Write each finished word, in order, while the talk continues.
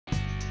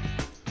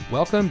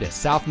Welcome to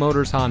South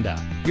Motors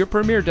Honda, your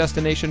premier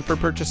destination for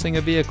purchasing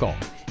a vehicle.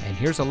 And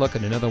here's a look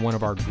at another one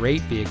of our great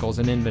vehicles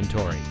in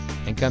inventory,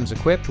 and comes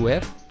equipped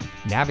with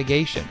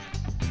navigation,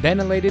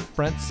 ventilated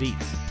front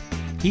seats,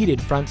 heated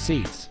front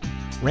seats,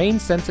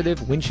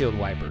 rain-sensitive windshield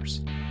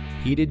wipers,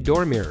 heated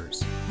door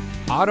mirrors,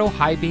 auto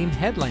high beam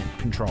headlamp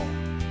control,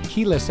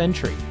 keyless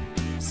entry,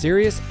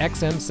 Sirius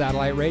XM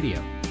satellite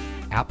radio,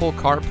 Apple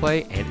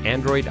CarPlay and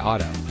Android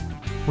Auto,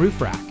 roof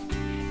rack,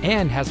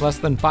 and has less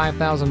than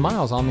 5,000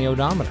 miles on the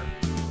odometer.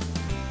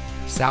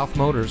 South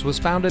Motors was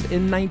founded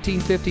in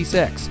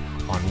 1956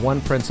 on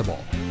one principle: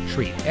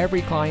 treat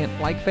every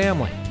client like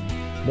family.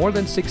 More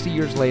than 60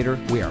 years later,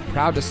 we are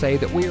proud to say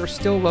that we are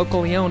still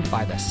locally owned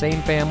by the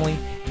same family,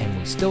 and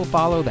we still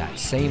follow that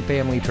same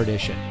family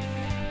tradition.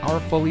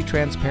 Our fully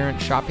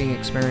transparent shopping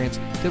experience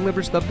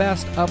delivers the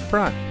best up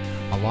front,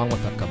 along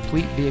with a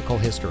complete vehicle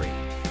history.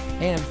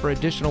 And for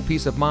additional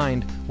peace of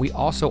mind, we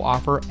also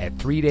offer a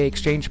 3-day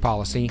exchange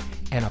policy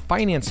and a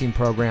financing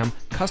program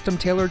custom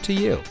tailored to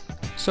you.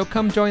 So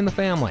come join the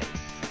family.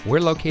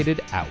 We're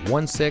located at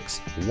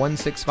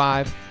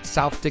 16165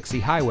 South Dixie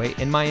Highway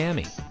in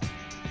Miami.